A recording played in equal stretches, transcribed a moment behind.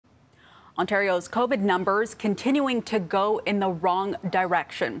Ontario's COVID numbers continuing to go in the wrong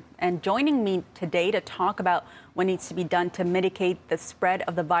direction. And joining me today to talk about what needs to be done to mitigate the spread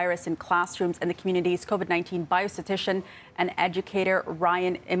of the virus in classrooms and the communities, COVID-19 Biostatistician and educator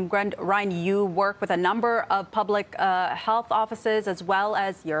Ryan Imgrund. Ryan, you work with a number of public health offices as well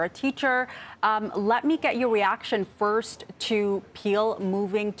as you're a teacher. Let me get your reaction first to Peel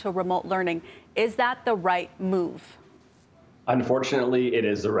moving to remote learning. Is that the right move? Unfortunately, it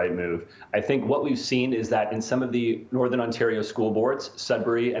is the right move. I think what we've seen is that in some of the Northern Ontario school boards,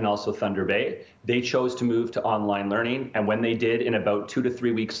 Sudbury and also Thunder Bay, they chose to move to online learning. And when they did, in about 2 to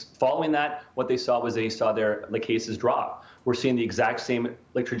 3 weeks following that, what they saw was they saw their cases drop. We're seeing the exact same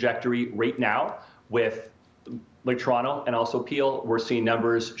trajectory right now with Toronto and also Peel. We're seeing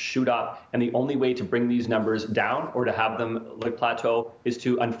numbers shoot up, and the only way to bring these numbers down or to have them plateau is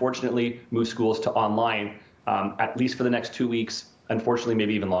to unfortunately move schools to online. At least for the next 2 weeks, unfortunately,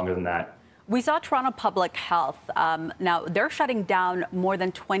 maybe even longer than that. We saw Toronto Public Health. Now, they're shutting down more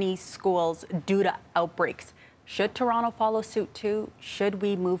than 20 schools due to outbreaks. Should Toronto follow suit too? Should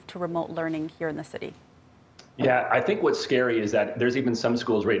we move to remote learning here in the city? Yeah, I think what's scary is that there's even some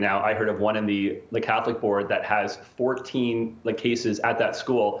schools right now. I heard of one in the Catholic board that has 14 cases at that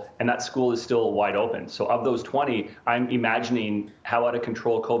school, and that school is still wide open. So of those 20, I'm imagining how out of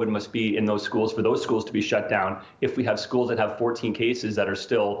control COVID must be in those schools for those schools to be shut down if we have schools that have 14 cases that are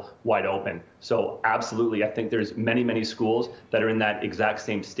still wide open. So absolutely, I think there's many, many schools that are in that exact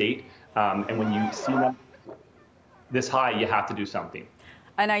same state. And when you see them this high, you have to do something.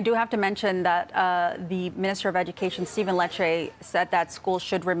 And I do have to mention that the Minister of Education, Stephen Lecce, said that schools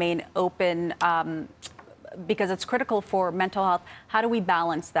should remain open because it's critical for mental health. How do we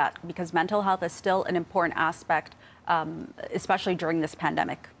balance that? Because mental health is still an important aspect, especially during this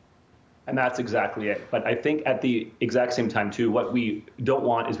pandemic. And that's exactly it. But I think at the exact same time, too, what we don't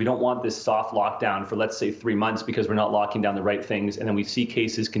want is we don't want this soft lockdown for, let's say, 3 months because we're not locking down the right things. And then we see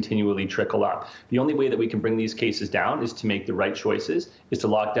cases continually trickle up. The only way that we can bring these cases down is to make the right choices, is to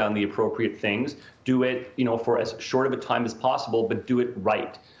lock down the appropriate things, do it, for as short of a time as possible, but do it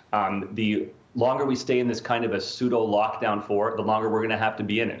right. The longer we stay in this kind of a pseudo lockdown for, the longer we're going to have to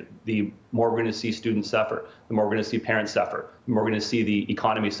be in it. The more we're going to see students suffer, the more we're going to see parents suffer, the more we're going to see the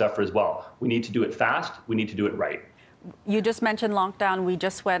economy suffer as well. We need to do it fast. We need to do it right. You just mentioned lockdown. We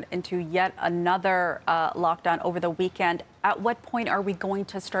just went into yet another lockdown over the weekend. At what point are we going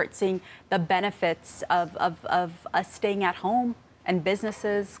to start seeing the benefits of us staying at home and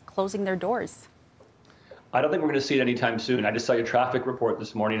businesses closing their doors? I don't think we're going to see it anytime soon. I just saw your traffic report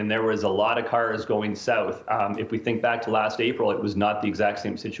this morning, and there was a lot of cars going south. If we think back to last April, it was not the exact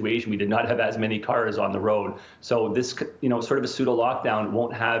same situation. We did not have as many cars on the road. So this, sort of a pseudo lockdown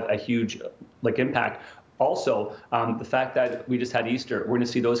won't have a huge impact. Also, the fact that we just had Easter, we're going to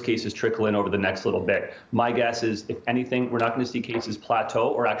see those cases trickle in over the next little bit. My guess is, if anything, we're not going to see cases plateau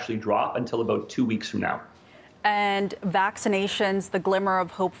or actually drop until about 2 weeks from now. And vaccinations, the glimmer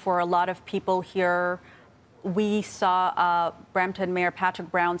of hope for a lot of people here. We saw Brampton Mayor Patrick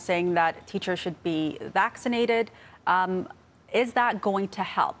Brown saying that teachers should be vaccinated. Is that going to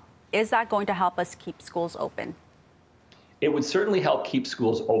help? Is that going to help us keep schools open? It would certainly help keep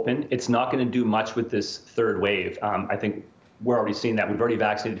schools open. It's not going to do much with this third wave. I think we're already seeing that. We've already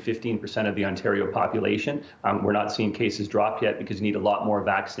vaccinated 15% of the Ontario population. We're not seeing cases drop yet because you need a lot more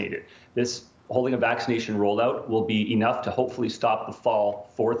vaccinated. Holding a vaccination rollout will be enough to hopefully stop the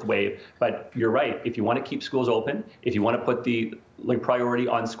fall fourth wave. But you're right, if you want to keep schools open, if you want to put the priority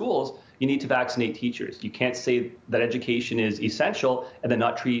on schools, you need to vaccinate teachers. You can't say that education is essential and then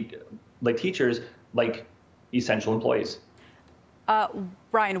not treat teachers like essential employees.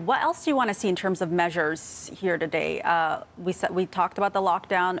 Brian, what else do you want to see in terms of measures here today? We talked about the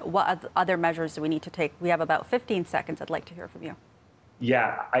lockdown. What other measures do we need to take? We have about 15 seconds. I'd like to hear from you.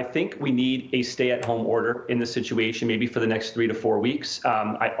 Yeah, I think we need a stay-at-home order in this situation, maybe for the next 3 to 4 weeks.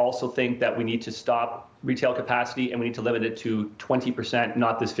 I also think that we need to stop retail capacity and we need to limit it to 20%,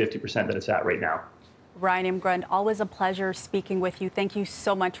 not this 50% that it's at right now. Ryan Imgrund, always a pleasure speaking with you. Thank you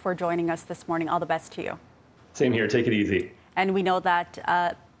so much for joining us this morning. All the best to you. Same here. Take it easy. And we know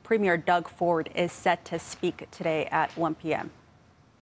that Premier Doug Ford is set to speak today at 1 p.m.